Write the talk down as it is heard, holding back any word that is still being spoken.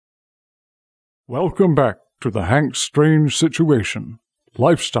Welcome back to the Hank Strange Situation,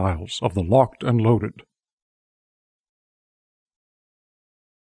 Lifestyles of the Locked and Loaded.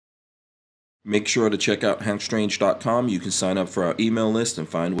 Make sure to check out hankstrange.com. You can sign up for our email list and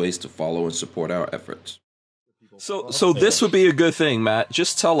find ways to follow and support our efforts. So this would be a good thing, Matt.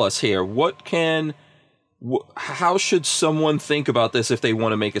 Just tell us here, how should someone think about this if they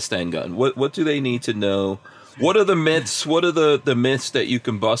want to make a Sten gun? What do they need to know? What are the myths? What are the myths that you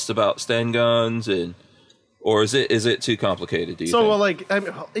can bust about Sten guns, or is it too complicated? Do you think? Well, like, I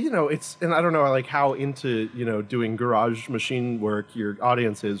mean, it's, and I don't know, like, how into doing garage machine work your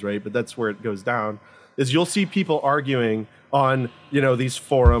audience is, right? But that's where it goes down. Is you'll see people arguing on these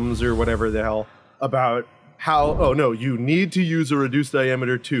forums or whatever the hell about how, oh no, you need to use a reduced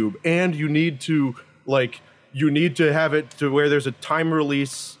diameter tube, and you need to have it to where there's a time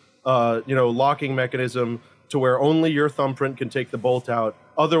release, locking mechanism to where only your thumbprint can take the bolt out.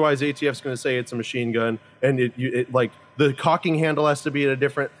 Otherwise, ATF's going to say it's a machine gun, and like the cocking handle has to be at a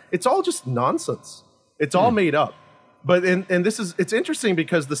different. It's all just nonsense. It's all made up. But it's interesting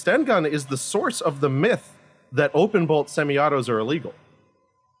because the Sten gun is the source of the myth that open bolt semi-autos are illegal.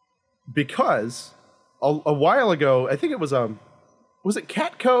 Because a while ago, I think it was it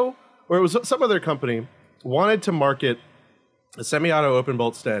Catco or it was some other company wanted to market a semi-auto open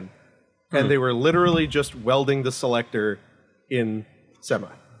bolt Sten. And they were literally just welding the selector in semi.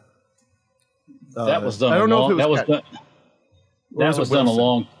 That was done. I don't know if it was that was done a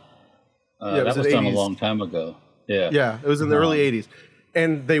long. That was done a long time ago. Yeah. Yeah, it was in the early '80s,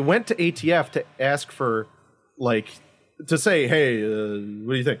 and they went to ATF to ask for, to say, hey,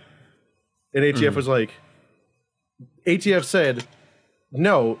 what do you think? And ATF was like, ATF said,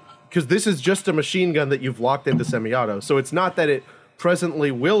 no, because this is just a machine gun that you've locked into semi-auto. So it's not that it presently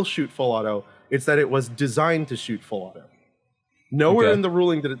will shoot full auto, it's that it was designed to shoot full auto. Nowhere in the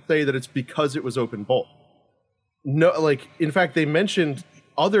ruling did it say that it's because it was open bolt. No, in fact, they mentioned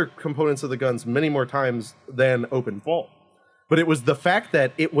other components of the guns many more times than open bolt. But it was the fact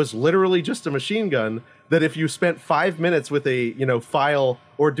that it was literally just a machine gun that if you spent 5 minutes with a file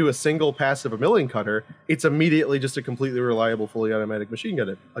or do a single pass of a milling cutter, it's immediately just a completely reliable, fully automatic machine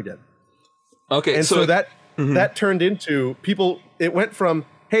gun again. Okay, and so that that turned into people. It went from,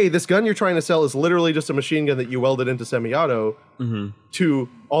 hey, this gun you're trying to sell is literally just a machine gun that you welded into semi-auto, to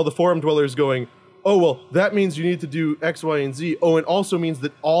all the forum dwellers going, oh, well, that means you need to do X, Y, and Z. Oh, and also means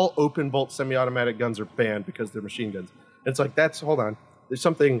that all open bolt semi-automatic guns are banned because they're machine guns. And it's like, hold on. There's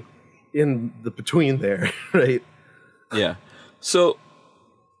something in the between there, right? Yeah. So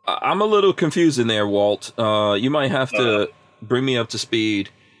I'm a little confused in there, Walt. You might have to bring me up to speed.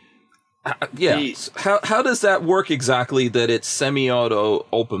 How does that work exactly that it's semi-auto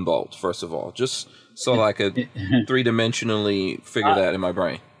open bolt, first of all? Just so I could three-dimensionally figure that in my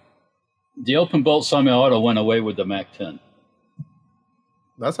brain. The open bolt semi-auto went away with the Mac 10.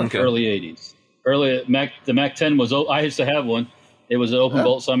 That's early 80s. The Mac 10 was, I used to have one. It was an open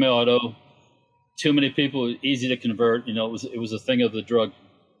bolt semi-auto. Too many people, easy to convert. It was a thing of the drug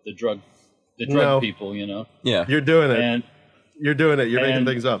people, Yeah. You're doing it. You're making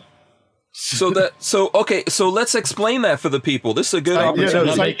things up. So let's explain that for the people. This is a good opportunity. I'm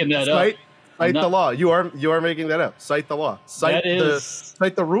not making that up. Cite the law. You are making that up. Cite the law. Cite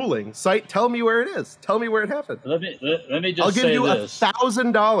the ruling. Tell me where it is. Tell me where it happened. Let me just I'll give you this.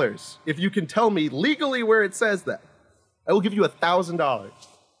 $1,000 if you can tell me legally where it says that. I will give you $1,000.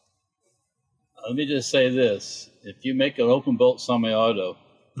 Let me just say this. If you make an open bolt semi-auto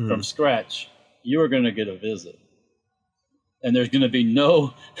from scratch, you are going to get a visit. And there's going to be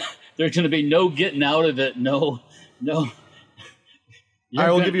no getting out of it. No. I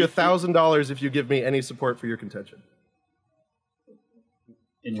will give you $1,000 if you give me any support for your contention.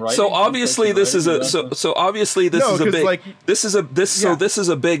 So obviously this is a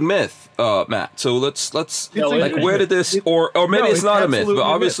big myth, Matt. So let's where did this or maybe it's not a myth, but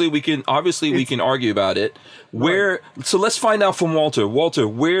obviously we can argue about it. So let's find out from Walter. Walter,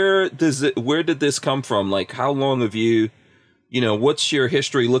 where did this come from? Like, how long have you what's your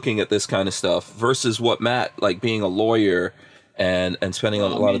history looking at this kind of stuff versus what Matt, like being a lawyer and spending a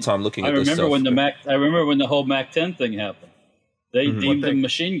lot of time looking at this stuff? I remember when the whole Mac 10 thing happened. They deemed them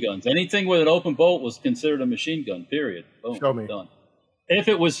machine guns. Anything with an open bolt was considered a machine gun, period. Boom, show me. Done. If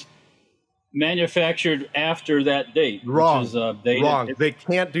it was manufactured after that date. Wrong. Which is, wrong. They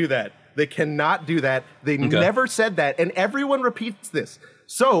can't do that. They cannot do that. They never said that. And everyone repeats this.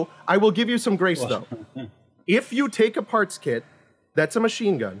 So I will give you some grace, though. If you take a parts kit that's a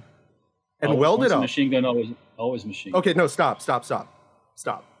machine gun and weld it up. Machine gun, always machine gun. Okay, no, stop.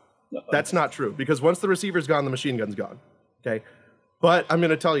 That's not true. Because once the receiver's gone, the machine gun's gone. Okay? But I'm going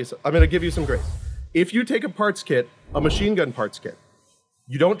to tell you, I'm going to give you some grace. If you take a parts kit, a machine gun parts kit,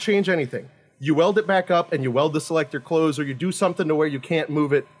 you don't change anything. You weld it back up and you weld the selector closed, or you do something to where you can't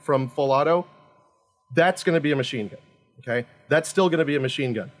move it from full auto, that's going to be a machine gun, okay? That's still going to be a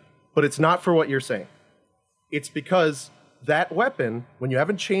machine gun. But it's not for what you're saying. It's because that weapon, when you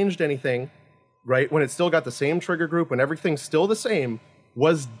haven't changed anything, right, when it's still got the same trigger group, when everything's still the same,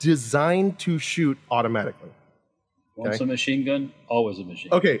 was designed to shoot automatically. Once a machine gun, always a machine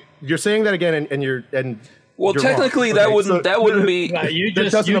gun. Okay, you're saying that again, and you're well, you're technically wrong. Okay, that wouldn't be. You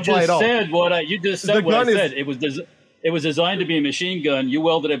just said what I said. It was designed to be a machine gun. You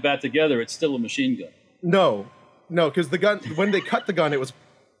welded it back together. It's still a machine gun. No, because the gun, when they cut the gun, it was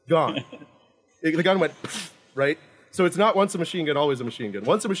gone. The gun went right. So it's not once a machine gun, always a machine gun.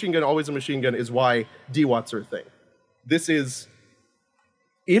 Once a machine gun, always a machine gun is why DWATs are a thing. This is,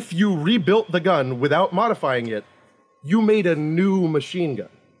 if you rebuilt the gun without modifying it, you made a new machine gun.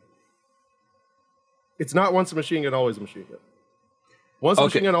 It's not once a machine gun, always a machine gun. Once a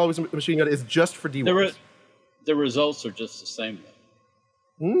machine gun, always a machine gun is just for DWATs. The results are just the same, though.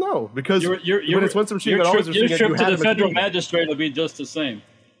 No, because when it's once a machine gun, always a machine gun, your trip to the federal magistrate will be just the same.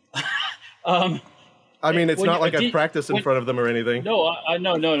 I mean, it's not like I've practiced in front of them or anything. No, I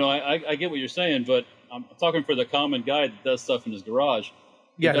get what you're saying, but I'm talking for the common guy that does stuff in his garage.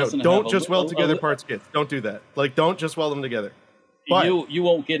 Yeah, no, don't just weld together parts kits. Don't do that. Like, don't just weld them together. But, you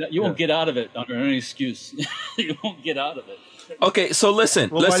won't get out of it under any excuse. You won't get out of it. Okay, so listen.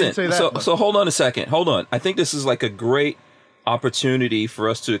 So hold on a second. Hold on. I think this is like a great opportunity for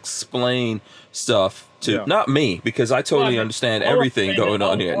us to explain stuff to not me, because I totally understand everything going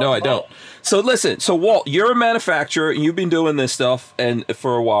on here. No, I don't. So listen. So Walt, you're a manufacturer. You've been doing this stuff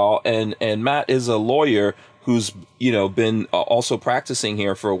for a while, and Matt is a lawyer who's been also practicing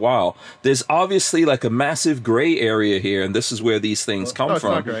here for a while. There's obviously like a massive gray area here, and this is where these things come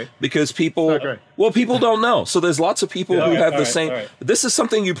from, because people don't know. So there's lots of people who have the same. Right. This is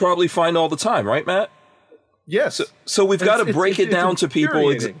something you probably find all the time, right, Matt? Yes. So we've got to break it down to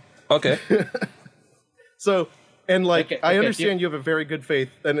people. Okay. So, and like, I understand you have a very good faith,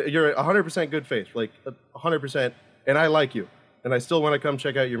 and you're 100% good faith, like 100%, and I like you, and I still want to come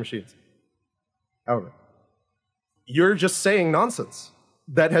check out your machines. However, you're just saying nonsense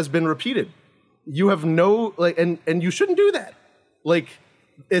that has been repeated. You have no, like, and you shouldn't do that. Like,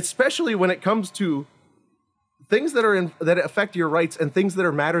 especially when it comes to things that affect your rights and things that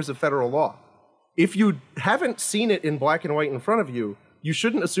are matters of federal law. If you haven't seen it in black and white in front of you, you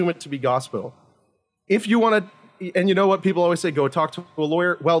shouldn't assume it to be gospel. If you want to, and you know what people always say, go talk to a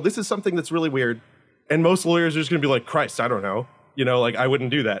lawyer. Well, this is something that's really weird. And most lawyers are just going to be like, Christ, I don't know. Like, I wouldn't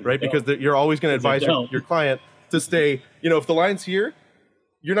do that, right? Because you're always going to advise your client to stay, if the line's here,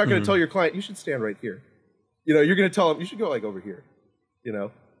 you're not going to tell your client, you should stand right here. You're going to tell them, you should go like over here,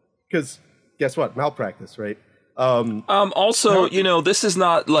 because guess what? Malpractice, right? Also, this is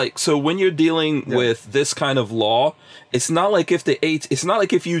not like, so when you're dealing with this kind of law, it's not like if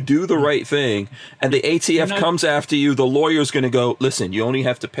you do the right thing and the ATF comes after you, the lawyer's going to go, listen, you only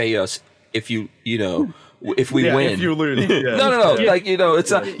have to pay us if if we win. If you lose. Yeah. No. Like,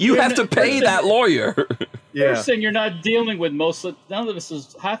 it's you have to pay that lawyer. First thing, you're not dealing with none of this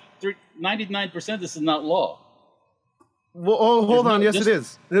is 99%. This is not law. Well, hold on. Yes, it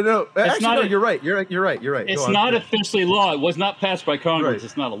is. No. Actually, you're right. You're right. It's not officially law. It was not passed by Congress. Right.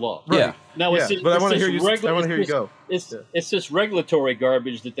 It's not a law. Right. Yeah. Now, but I want to hear you. I want to hear you go. It's this regulatory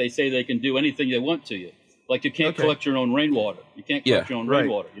garbage that they say they can do anything they want to you. Like, you can't collect your own rainwater. You can't collect your own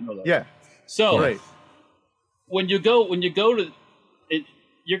rainwater. You know that. Yeah. So when you go to it,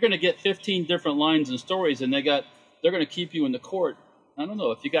 you're going to get 15 different lines and stories, and they're going to keep you in the court. I don't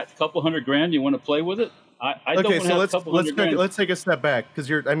know if you got a couple $100,000, you want to play with it. I don't want to have a couple $100,000. Let's take a step back, because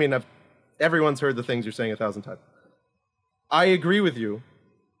everyone's heard the things you're saying 1,000 times. I agree with you.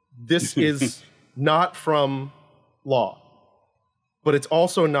 This is not from law, but it's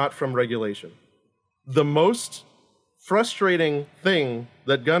also not from regulation. The most frustrating thing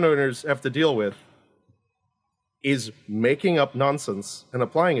that gun owners have to deal with is making up nonsense and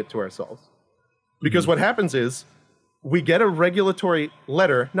applying it to ourselves. Because what happens is, we get a regulatory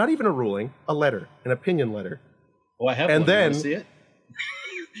letter, not even a ruling, a letter, an opinion letter. Oh, I have and one. Then, you want to see it?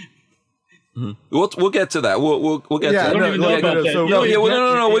 We'll get to that. We'll get to that.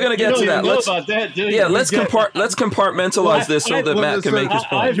 We're gonna get to that. Let's compartmentalize this so that Matt can make his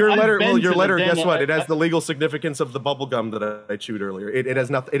point. Your letter. Guess what? It has the legal significance of the bubble gum that I chewed earlier. It has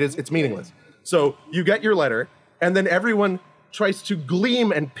nothing. It's meaningless. So you get your letter, and then everyone tries to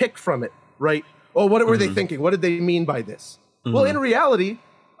gleam and pick from it, right? Oh, what were they thinking? What did they mean by this? Well, in reality,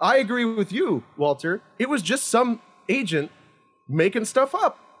 I agree with you, Walter. It was just some agent making stuff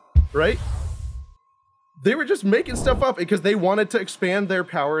up, right? They were just making stuff up because they wanted to expand their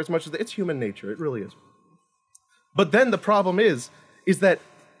power as much as it's human nature. It really is. But then the problem is that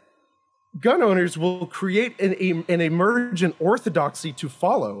gun owners will create an emergent orthodoxy to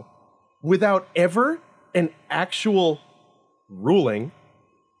follow without ever an actual ruling,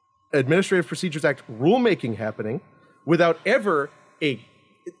 Administrative Procedures Act rulemaking happening, without ever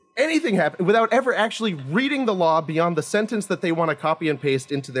anything happening, without ever actually reading the law beyond the sentence that they want to copy and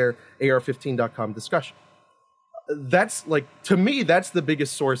paste into their AR15.com discussion. That's like, to me, that's the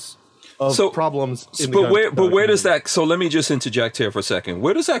biggest source of problems. But where does that? So let me just interject here for a second.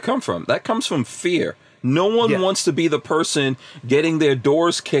 Where does that come from? That comes from fear. No one wants to be the person getting their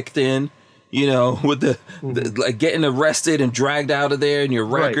doors kicked in, you know, with the like getting arrested and dragged out of there and your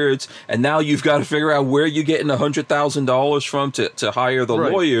records, and now you've got to figure out where you're getting $100,000 from to hire the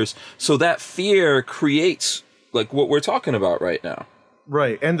lawyers. So that fear creates like what we're talking about right now.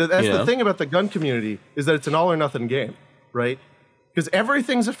 Right, and that's the thing about the gun community is that it's an all or nothing game, right? Because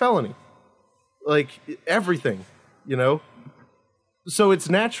everything's a felony, like everything, you know. So it's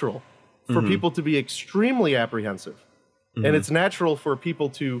natural for people to be extremely apprehensive, and it's natural for people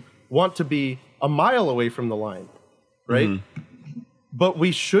to want to be a mile away from the line, right? But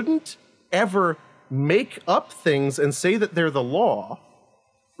we shouldn't ever make up things and say that they're the law,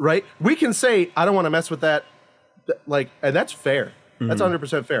 right? We can say, I don't want to mess with that, like, and that's fair. That's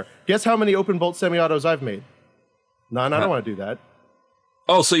 100% fair. Guess how many open bolt semi-autos I've made? None. I don't want to do that.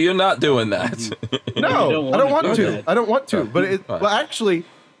 Oh, so you're not doing that? No, I don't want to. I don't want to. But well, actually,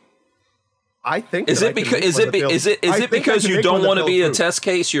 I think. Is it because you don't want to be a test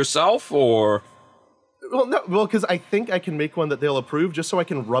case yourself, or? Well, no. Well, because I think I can make one that they'll approve, just so I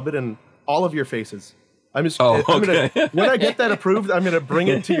can rub it in all of your faces. I'm just. Oh, okay. When I get that approved, I'm gonna bring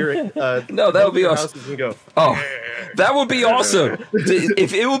it to your. No, that would be awesome. And go, that would be awesome.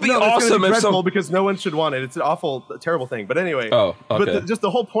 If it would be awesome, if because no one should want it. It's an awful, terrible thing. But anyway. Oh, okay. But just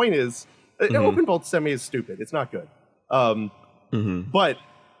the whole point is, open bolt semi is stupid. It's not good. But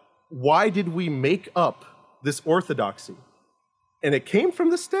why did we make up this orthodoxy? And it came from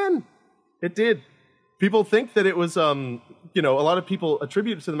the Sten. It did. People think that it was, a lot of people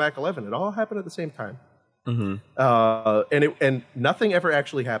attribute it to the Mac 11. It all happened at the same time. And nothing ever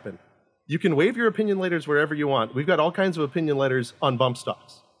actually happened. You can waive your opinion letters wherever you want. We've got all kinds of opinion letters on bump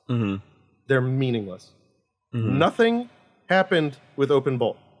stocks. They're meaningless. Nothing happened with open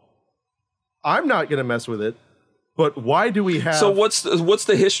bolt. I'm not going to mess with it. But why do we have? So what's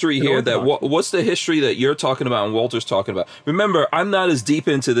the history here? What's the history that you're talking about and Walter's talking about? Remember, I'm not as deep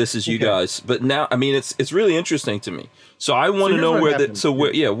into this as you guys, but now I mean it's really interesting to me. So I want to know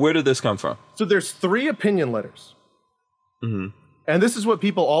where where did this come from? So there's 3 opinion letters, and this is what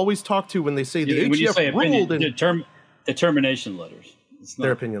people always talk to when they say the HF ruled. Determination letters.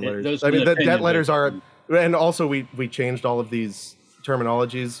 They're opinion letters. I mean, debt letters are, and also we changed all of these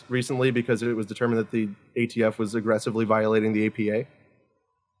terminologies recently because it was determined that the ATF was aggressively violating the APA.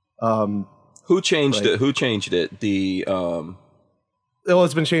 Who changed it? Who changed it? Well,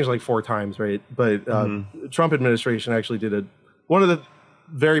 it's been changed like 4 times, right? But Trump administration actually did one of the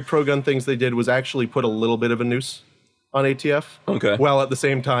very pro-gun things they did was actually put a little bit of a noose on ATF. Okay. While at the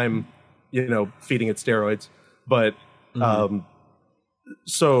same time, feeding it steroids. But but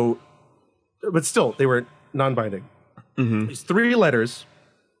still, they were non-binding. These 3 letters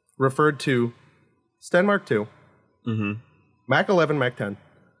referred to Sten Mark II, Mac 11, Mac 10,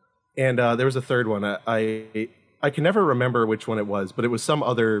 and there was a third one. I can never remember which one it was, but it was some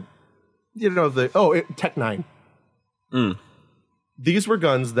other, Tech 9. These were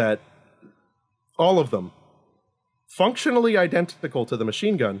guns that, all of them, functionally identical to the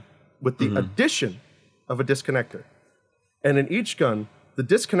machine gun with the addition of a disconnector. And in each gun, the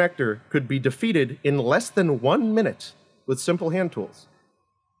disconnector could be defeated in less than 1 minute with simple hand tools.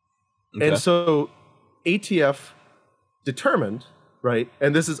 Okay. And so ATF determined, right,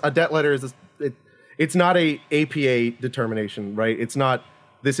 and this is a debt letter, it's not a APA determination, right?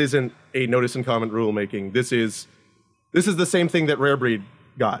 This isn't a notice and comment rulemaking. This is the same thing that Rare Breed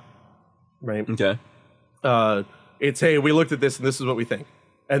got, right? Okay. It's, hey, we looked at this and this is what we think.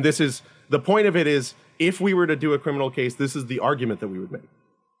 And the point of it is, if we were to do a criminal case, this is the argument that we would make.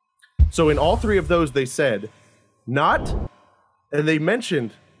 So in all 3 of those, they said, and they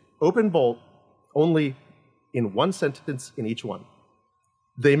mentioned open bolt only in 1 sentence in each one.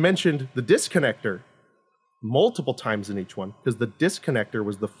 They mentioned the disconnector multiple times in each one because the disconnector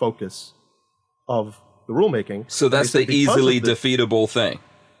was the focus of the rulemaking. So that's the easily defeatable thing.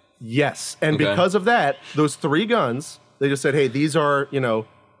 Yes. And because of that, those 3 guns, they just said, hey, these are, blah,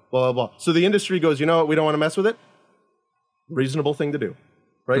 blah, blah. So the industry goes, you know what, we don't want to mess with it. Reasonable thing to do,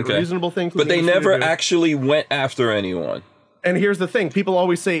 right? Okay. Reasonable thing. But they never actually went after anyone. And here's the thing: people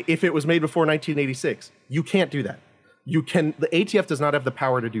always say if it was made before 1986, you can't do that. The ATF does not have the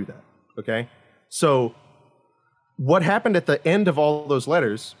power to do that. Okay, so what happened at the end of all those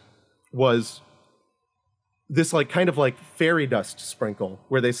letters was this kind of fairy dust sprinkle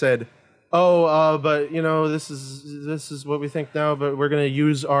where they said, "Oh, but this is what we think now, but we're going to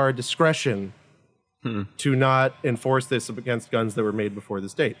use our discretion to not enforce this against guns that were made before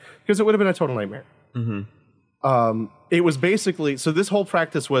this date because it would have been a total nightmare." It was basically, so this whole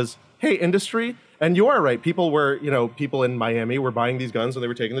practice was, hey, industry, and you are right. People were, people in Miami were buying these guns when they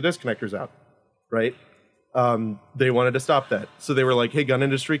were taking the disconnectors out, right? They wanted to stop that. So they were like, hey, gun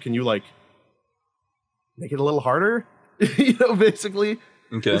industry, can you make it a little harder? Basically,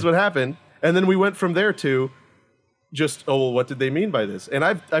 is what happened. And then we went from there to just, oh, well, what did they mean by this? And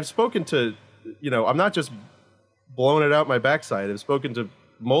I've spoken to, I'm not just blowing it out my backside. I've spoken to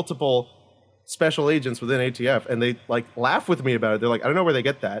multiple special agents within ATF, and they laugh with me about it. They're like, I don't know where they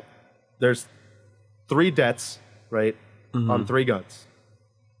get that. There's 3 debts, right, on 3 guns.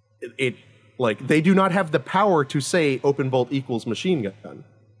 They do not have the power to say open bolt equals machine gun.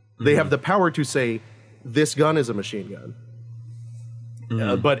 They have the power to say this gun is a machine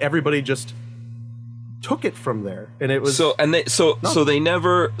gun. But everybody just took it from there, and it was so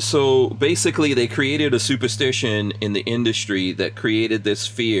basically they created a superstition in the industry that created this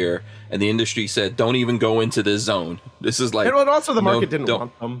fear, and the industry said, don't even go into this zone. This is and also the market didn't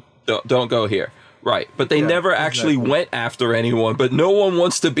want them. Don't go here, right? But they never actually went after anyone. But no one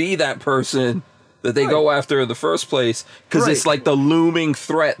wants to be that person that they go after in the first place, because it's like the looming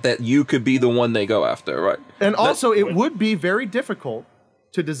threat that you could be the one they go after, right? And also, it would be very difficult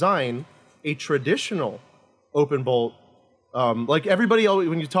to design a traditional open bolt. Everybody always,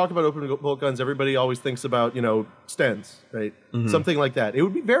 when you talk about open bolt guns, everybody always thinks about, Stens, right? Something like that. It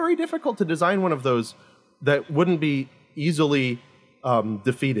would be very difficult to design one of those that wouldn't be easily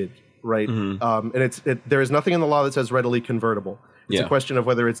defeated, right? And there is nothing in the law that says readily convertible. It's a question of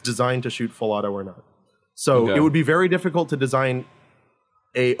whether it's designed to shoot full auto or not. So it would be very difficult to design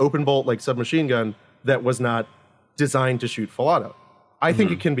a open bolt submachine gun that was not designed to shoot full auto. I think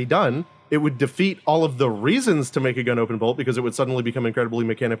it can be done. It would defeat all of the reasons to make a gun open bolt because it would suddenly become incredibly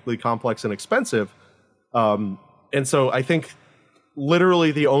mechanically complex and expensive. And so I think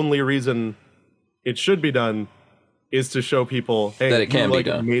literally the only reason it should be done is to show people, hey, that it can be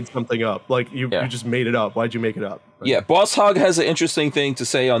done. Made something up. You just made it up. Why'd you make it up? Right? Yeah, Boss Hog has an interesting thing to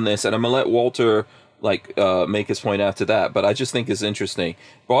say on this, and I'm going to let Walter make his point after that, but I just think it's interesting.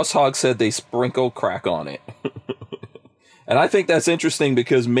 Boss Hog said they sprinkle crack on it. And I think that's interesting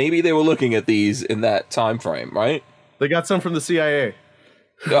because maybe they were looking at these in that time frame, right? They got some from the CIA.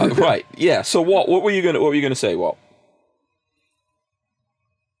 Right. Yeah. So Walt, what were you gonna say, Walt?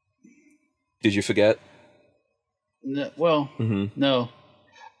 Did you forget? No, no.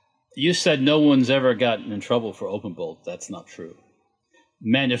 You said no one's ever gotten in trouble for open bolt. That's not true.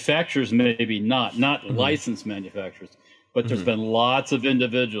 Manufacturers maybe not licensed manufacturers, but there's been lots of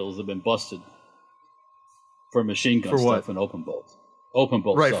individuals that have been busted for machine gun stuff and open bolts. Open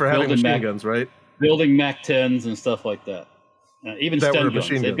bolt right, stuff. For having machine guns, right? Building Mac 10s and stuff like that. Even Sten guns.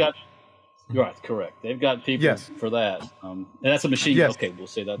 They've got, right, correct. They've got people for that. And that's a machine gun. Okay, we'll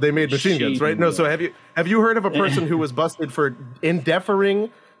say that. They made machine guns, right? No, so have you heard of a person who was busted for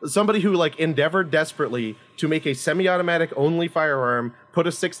somebody who endeavored desperately to make a semi-automatic only firearm, put a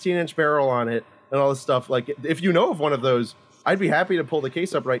 16-inch barrel on it, and all this stuff? If you know of one of those, I'd be happy to pull the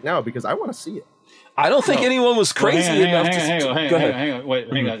case up right now because I want to see it. I don't think anyone was crazy enough to... Hang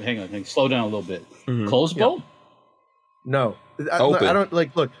on. Hang on. Slow down a little bit. Closed bolt? No. Open. I don't,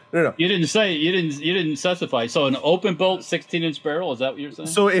 look, no. You didn't specify. So an open bolt, 16-inch barrel, is that what you're saying?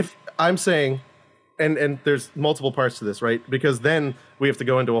 So if I'm saying, and there's multiple parts to this, right? Because then we have to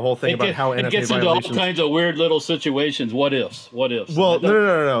go into a whole thing about how NFA it gets into all kinds of weird little situations. What ifs? Well,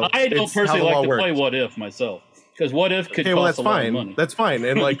 no. I don't personally like to play what if myself. Because what if could cost a lot of money. That's fine.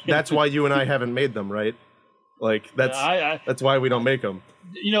 And that's why you and I haven't made them, right? That's why we don't make them.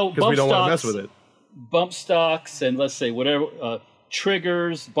 Because we don't want to mess with it. Bump stocks and let's say whatever,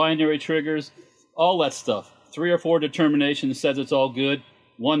 triggers, binary triggers, all that stuff. 3 or 4 determinations says it's all good.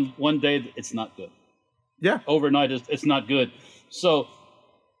 One day it's not good. Yeah. Overnight it's not good. So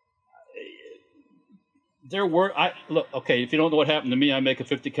there were okay, if you don't know what happened to me, I make a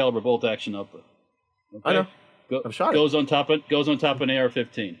 50 caliber bolt action output. Okay? I know. I've shot goes on top of an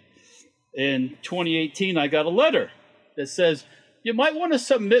AR-15. In 2018, I got a letter that says you might want to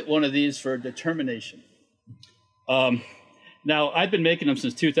submit one of these for determination. Now I've been making them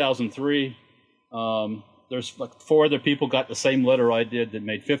since 2003. there's like 4 other people got the same letter I did that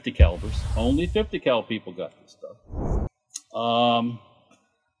made 50 calibers. Only 50 cal people got this stuff.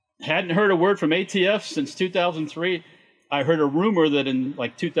 Hadn't heard a word from ATF since 2003. I heard a rumor that in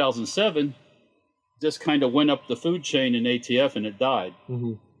like 2007, this kind of went up the food chain in ATF and it died.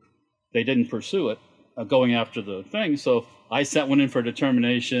 Mm-hmm. They didn't pursue it, going after the thing. So I sent one in for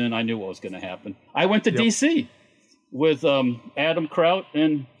determination. I knew what was going to happen. I went to DC with Adam Kraut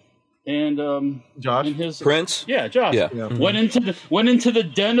and Josh and his Prince. Yeah, Josh. Yeah. Mm-hmm. Went into the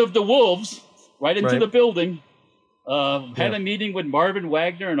den of the wolves, right into the building. Had a meeting with Marvin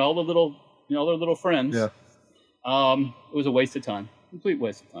Wagner and all the little, their little friends. Yeah. It was a waste of time. Complete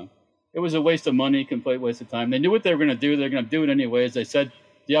waste of time. It was a waste of money, complete waste of time. They knew what they were going to do. They're going to do it anyways. They said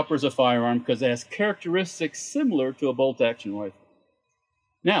the upper's a firearm because it has characteristics similar to a bolt-action rifle.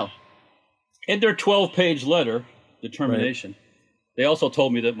 Now, in their 12-page letter, determination, they also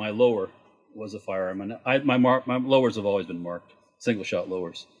told me that my lower was a firearm. And my lowers have always been marked, single-shot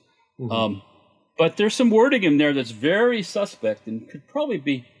lowers. Mm-hmm. But there's some wording in there that's very suspect and could probably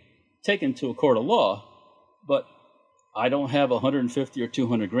be taken to a court of law. But I don't have 150 or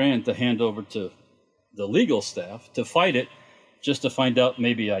 200 grand to hand over to the legal staff to fight it, just to find out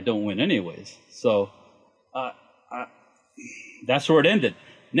maybe I don't win anyways. So that's where it ended.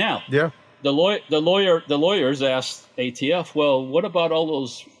 Now, the lawyers asked ATF, well, what about all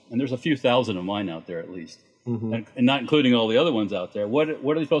those? And there's a few thousand of mine out there at least, and not including all the other ones out there. What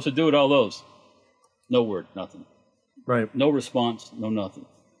are they supposed to do with all those? No word, nothing. Right. No response, no nothing.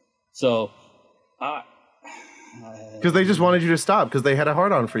 So, because they just wanted you to stop because they had a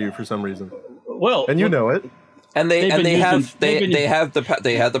hard on for you for some reason. Well, and you know it. And they had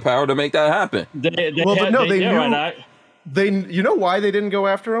the power to make that happen. You know why they didn't go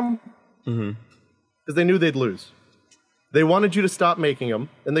after them? Because they knew they'd lose. They wanted you to stop making them,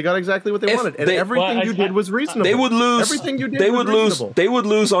 and they got exactly what they wanted. And everything you did was reasonable. They would lose. Everything you did was reasonable. They would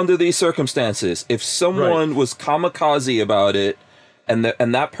lose under these circumstances if someone was kamikaze about it. And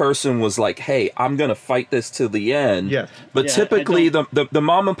that person was like, "Hey, I'm gonna fight this to the end." Yeah. But typically, the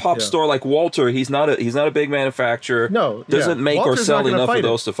mom and pop store like Walter, he's not a big manufacturer. No, doesn't make Walter's or sell enough of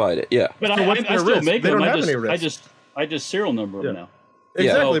those to fight it. Yeah. But so I still make them. They don't have any risk. I just serial number them now.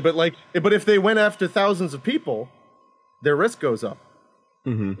 Exactly, but if they went after thousands of people, their risk goes up.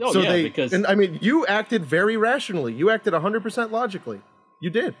 Mm-hmm. Oh, so because I mean, you acted very rationally. You acted 100% logically.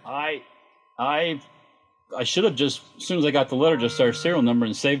 You did. I should have just, as soon as I got the letter, just started serial number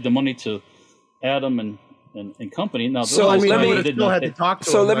and saved the money to Adam and company. Now, let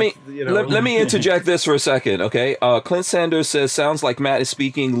me interject this for a second, okay? Clint Sanders says, sounds like Matt is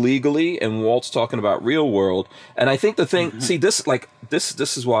speaking legally and Walt's talking about real world. And I think the thing, see, this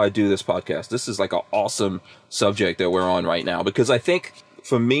is why I do this podcast. This is like an awesome subject that we're on right now, because I think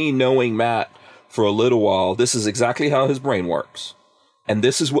for me, knowing Matt for a little while, this is exactly how his brain works. And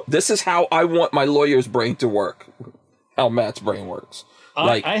this is how I want my lawyer's brain to work. How Matt's brain works.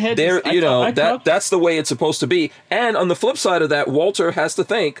 That's the way it's supposed to be. And on the flip side of that, Walter has to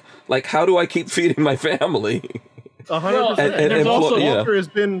think, like, how do I keep feeding my family? 100%. Walter has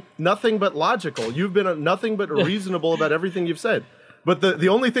been nothing but logical. You've been nothing but reasonable about everything you've said. But the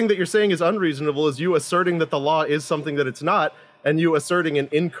only thing that you're saying is unreasonable is you asserting that the law is something that it's not, and you asserting an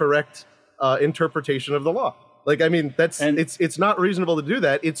incorrect interpretation of the law. Like, I mean, it's not reasonable to do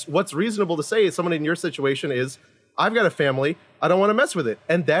that. It's what's reasonable to say is someone in your situation is, I've got a family, I don't want to mess with it.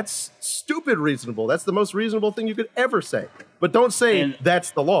 And that's stupid reasonable. That's the most reasonable thing you could ever say. But don't say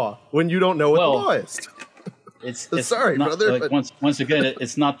that's the law when you don't know what the law is. It's sorry, not, brother. Like, once again,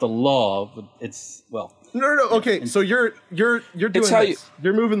 it's not the law, but it's, well. No. Okay, so you're doing this.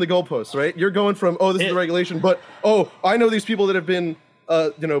 You're moving the goalposts, right? You're going from, this is the regulation, but, I know these people that have been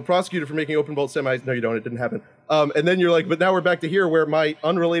prosecuted for making open bolt semis. No, you don't. It didn't happen. And then you're like, but now we're back to here where my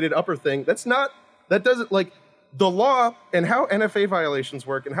unrelated upper thing. That doesn't like the law and how NFA violations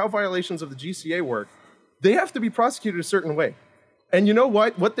work and how violations of the GCA work. They have to be prosecuted a certain way. And you know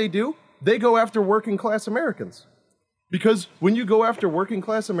what they do? They go after working class Americans. Because when you go after working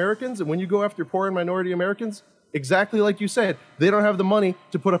class Americans and when you go after poor and minority Americans, exactly like you said, they don't have the money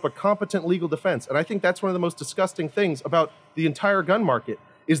to put up a competent legal defense. And I think that's one of the most disgusting things about the entire gun market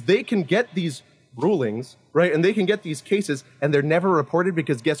is they can get these rulings, right? And they can get these cases and they're never reported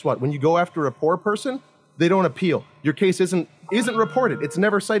because guess what? When you go after a poor person, they don't appeal. Your case isn't reported. It's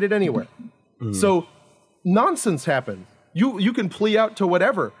never cited anywhere. So nonsense happens. You can plea out to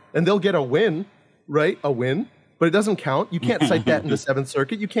whatever and they'll get a win, right? A win. But it doesn't count. You can't cite that in the 7th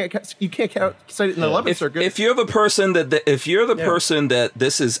Circuit. You can't cite it in the 11th Circuit. If you're the person person that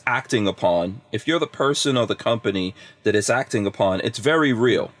this is acting upon, if you're the person or the company that is acting upon, it's very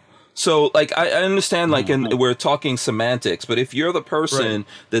real. So, like, I understand, like, and we're talking semantics, but if you're the person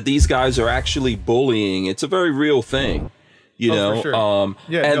that these guys are actually bullying, it's a very real thing, you know? For sure.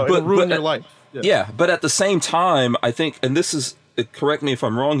 It'll ruin your life. Yeah, but at the same time, I think, and this is, correct me if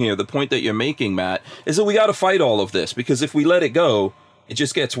I'm wrong here, the point that you're making, Matt, is that we got to fight all of this, because if we let it go, it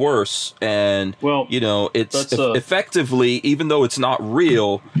just gets worse, and, you know, it's effectively, even though it's not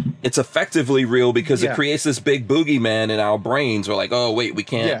real, it's effectively real because it creates this big boogeyman in our brains. We're like, oh, wait, we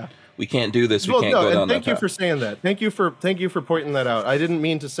can't do this. We can't go down that path. Thank you for saying that. Thank you for pointing that out. I didn't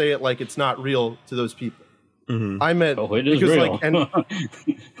mean to say it like it's not real to those people. I meant it is real.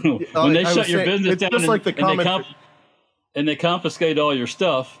 When they shut your business down and they confiscate all your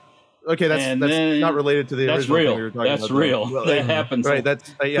stuff. Okay, that's not related to the original thing we were talking about. That's real. Well, that happens. Right.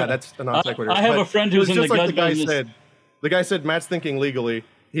 That's a non sequitur. I have a friend who's in the gun business. The guy said Matt's thinking legally.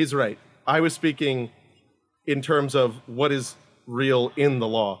 He's right. I was speaking in terms of what is real in the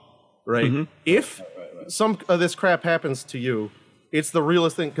law. Right. If some of this crap happens to you, it's the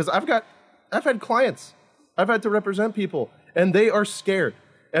realest thing. Because I've had clients. I've had to represent people, and they are scared,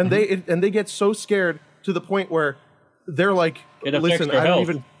 and they get so scared to the point where they're like, "Listen,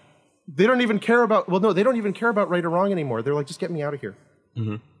 They don't even care about. Well, no, they don't even care about right or wrong anymore. They're like, just get me out of here,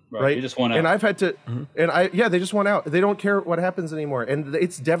 right? You just want out. And I've had to, they just want out. They don't care what happens anymore, and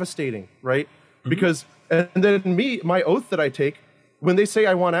it's devastating, right? Because and then my oath that I take when they say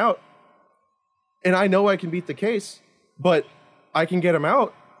I want out, and I know I can beat the case, but I can get them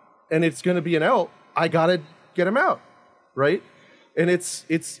out, and it's going to be an L. I gotta get them out, right? And it's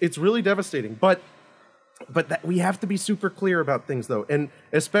really devastating, but that we have to be super clear about things, though, and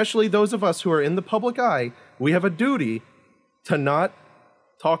especially those of us who are in the public eye, we have a duty to not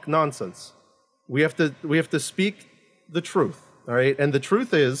talk nonsense. We have to speak the truth, all right? And the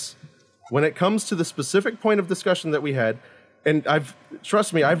truth is, when it comes to the specific point of discussion that we had, and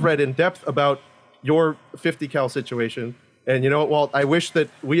trust me, I've read in depth about your 50 cal situation, and you know what, Walt? I wish that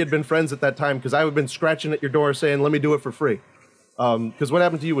we had been friends at that time, because I would have been scratching at your door saying, "Let me do it for free," because what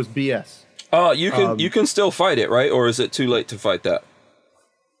happened to you was BS. You can still fight it, right? Or is it too late to fight that?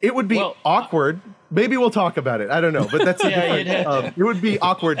 It would be awkward. Maybe we'll talk about it. I don't know, but that's it would be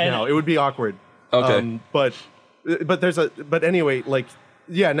awkward now. It would be awkward. Okay. But anyway, like,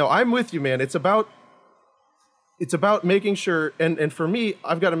 yeah, no, I'm with you, man. It's about making sure, and for me,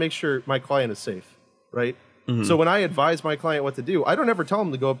 I've got to make sure my client is safe, right? So when I advise my client what to do, I don't ever tell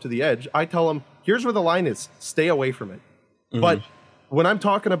them to go up to the edge. I tell them, here's where the line is. Stay away from it. But when I'm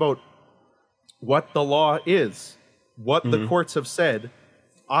talking about what the law is, what the courts have said,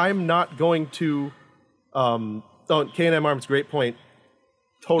 I'm not going to. K&M Arms, great point.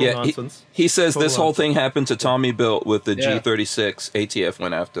 Total nonsense. He says this whole thing happened to Tommy Built with the G36. ATF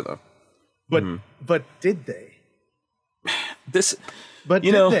went after them. But did they? But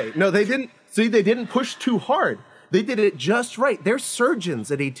did they? No, they didn't. See, they didn't push too hard. They did it just right. They're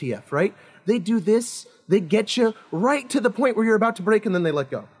surgeons at ATF, right? They do this. They get you right to the point where you're about to break, and then they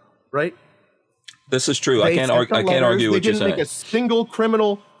let go, right? This is true. I can't argue what you're saying. They didn't make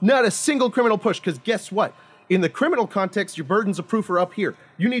not a single criminal push, because guess what? In the criminal context, your burdens of proof are up here.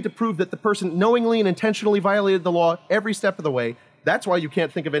 You need to prove that the person knowingly and intentionally violated the law every step of the way. That's why you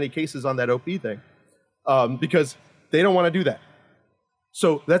can't think of any cases on that OP thing, because they don't want to do that.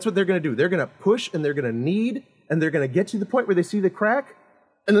 So that's what they're going to do. They're going to push, and they're going to knead, and they're going to get to the point where they see the crack,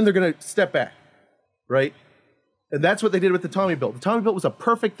 and then they're going to step back, right? And that's what they did with the Tommy Built. The Tommy Built was a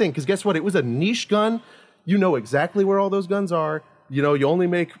perfect thing, because guess what? It was a niche gun. You know exactly where all those guns are. You know, you only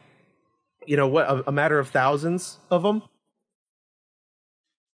make, a matter of thousands of them.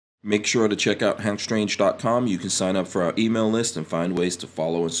 Make sure to check out hankstrange.com. You can sign up for our email list and find ways to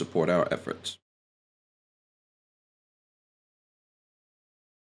follow and support our efforts.